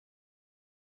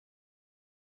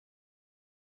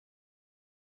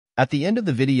At the end of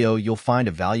the video, you'll find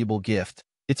a valuable gift.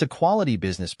 It's a quality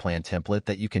business plan template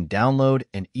that you can download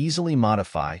and easily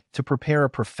modify to prepare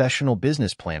a professional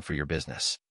business plan for your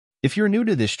business. If you're new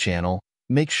to this channel,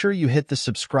 make sure you hit the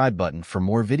subscribe button for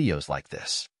more videos like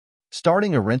this.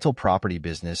 Starting a rental property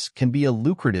business can be a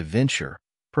lucrative venture,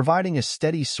 providing a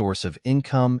steady source of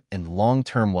income and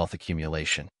long-term wealth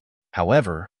accumulation.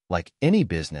 However, like any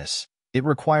business, it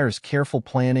requires careful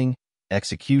planning,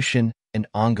 execution, and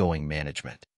ongoing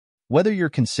management. Whether you're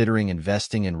considering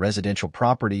investing in residential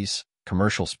properties,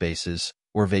 commercial spaces,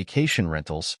 or vacation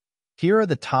rentals, here are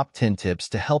the top 10 tips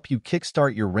to help you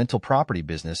kickstart your rental property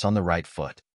business on the right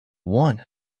foot. 1.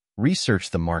 Research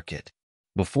the market.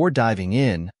 Before diving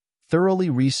in, thoroughly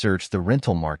research the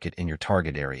rental market in your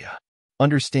target area.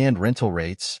 Understand rental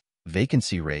rates,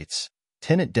 vacancy rates,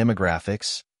 tenant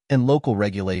demographics, and local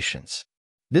regulations.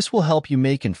 This will help you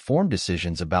make informed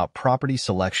decisions about property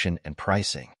selection and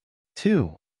pricing.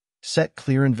 2. Set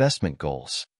clear investment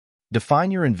goals. Define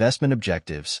your investment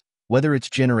objectives, whether it's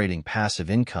generating passive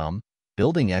income,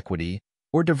 building equity,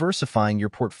 or diversifying your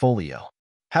portfolio.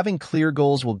 Having clear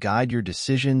goals will guide your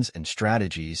decisions and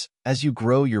strategies as you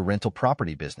grow your rental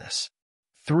property business.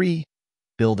 3.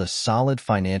 Build a solid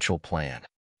financial plan.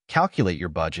 Calculate your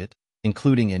budget,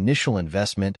 including initial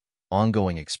investment,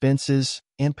 ongoing expenses,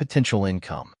 and potential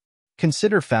income.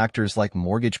 Consider factors like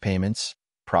mortgage payments,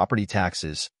 property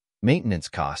taxes, maintenance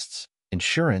costs,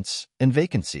 insurance, and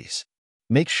vacancies.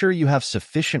 Make sure you have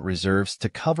sufficient reserves to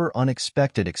cover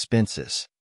unexpected expenses.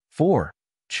 4.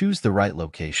 Choose the right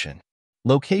location.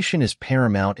 Location is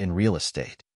paramount in real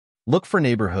estate. Look for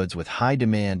neighborhoods with high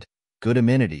demand, good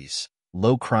amenities,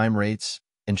 low crime rates,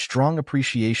 and strong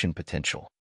appreciation potential.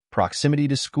 Proximity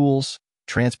to schools,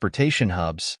 transportation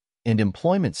hubs, and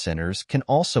employment centers can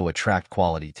also attract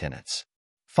quality tenants.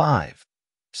 5.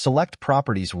 Select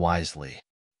properties wisely.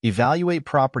 Evaluate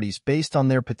properties based on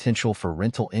their potential for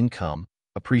rental income,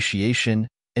 appreciation,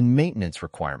 and maintenance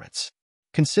requirements.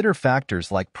 Consider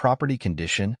factors like property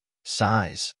condition,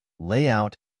 size,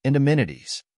 layout, and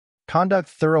amenities. Conduct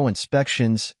thorough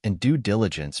inspections and due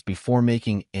diligence before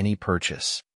making any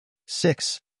purchase.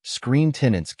 6. Screen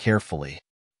tenants carefully.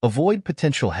 Avoid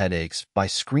potential headaches by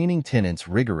screening tenants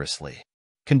rigorously.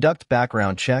 Conduct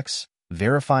background checks,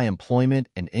 verify employment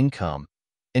and income,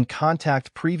 and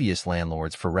contact previous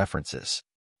landlords for references.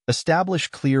 Establish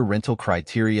clear rental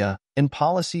criteria and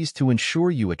policies to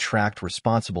ensure you attract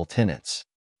responsible tenants.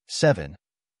 7.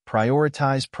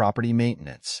 Prioritize property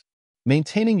maintenance.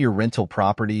 Maintaining your rental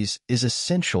properties is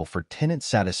essential for tenant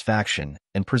satisfaction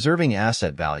and preserving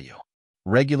asset value.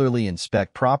 Regularly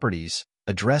inspect properties,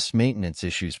 address maintenance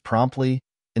issues promptly,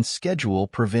 and schedule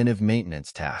preventive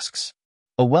maintenance tasks.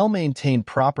 A well-maintained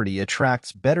property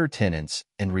attracts better tenants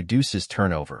and reduces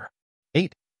turnover.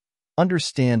 8.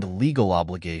 Understand legal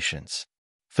obligations.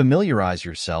 Familiarize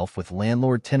yourself with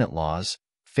landlord-tenant laws,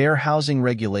 fair housing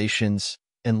regulations,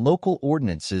 and local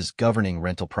ordinances governing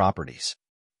rental properties.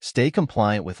 Stay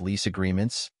compliant with lease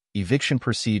agreements, eviction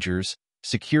procedures,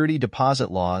 security deposit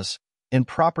laws, and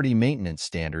property maintenance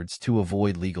standards to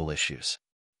avoid legal issues.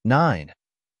 9.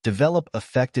 Develop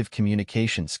effective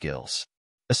communication skills.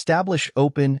 Establish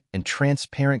open and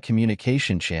transparent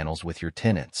communication channels with your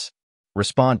tenants.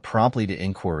 Respond promptly to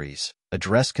inquiries,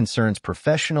 address concerns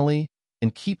professionally,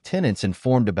 and keep tenants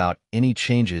informed about any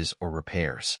changes or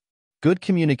repairs. Good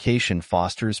communication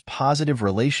fosters positive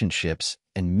relationships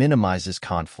and minimizes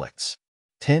conflicts.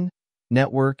 10.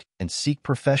 Network and seek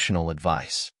professional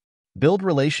advice. Build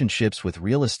relationships with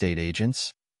real estate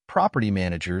agents, property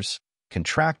managers,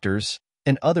 contractors,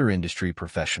 and other industry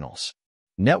professionals.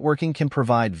 Networking can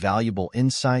provide valuable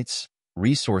insights,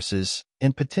 resources,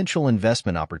 and potential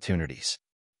investment opportunities.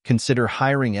 Consider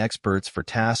hiring experts for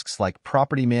tasks like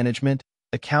property management,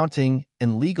 accounting,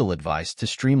 and legal advice to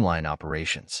streamline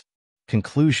operations.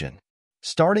 Conclusion: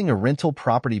 starting a rental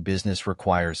property business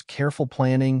requires careful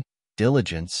planning,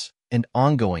 diligence, and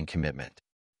ongoing commitment.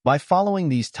 By following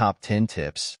these top 10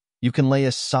 tips, you can lay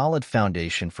a solid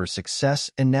foundation for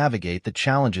success and navigate the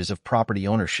challenges of property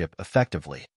ownership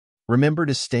effectively. Remember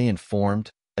to stay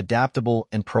informed, adaptable,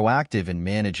 and proactive in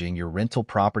managing your rental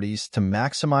properties to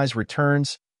maximize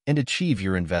returns and achieve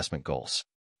your investment goals.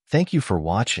 Thank you for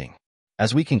watching.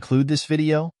 As we conclude this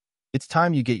video, it's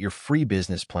time you get your free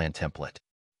business plan template.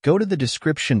 Go to the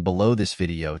description below this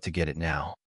video to get it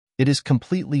now. It is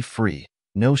completely free,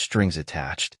 no strings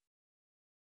attached,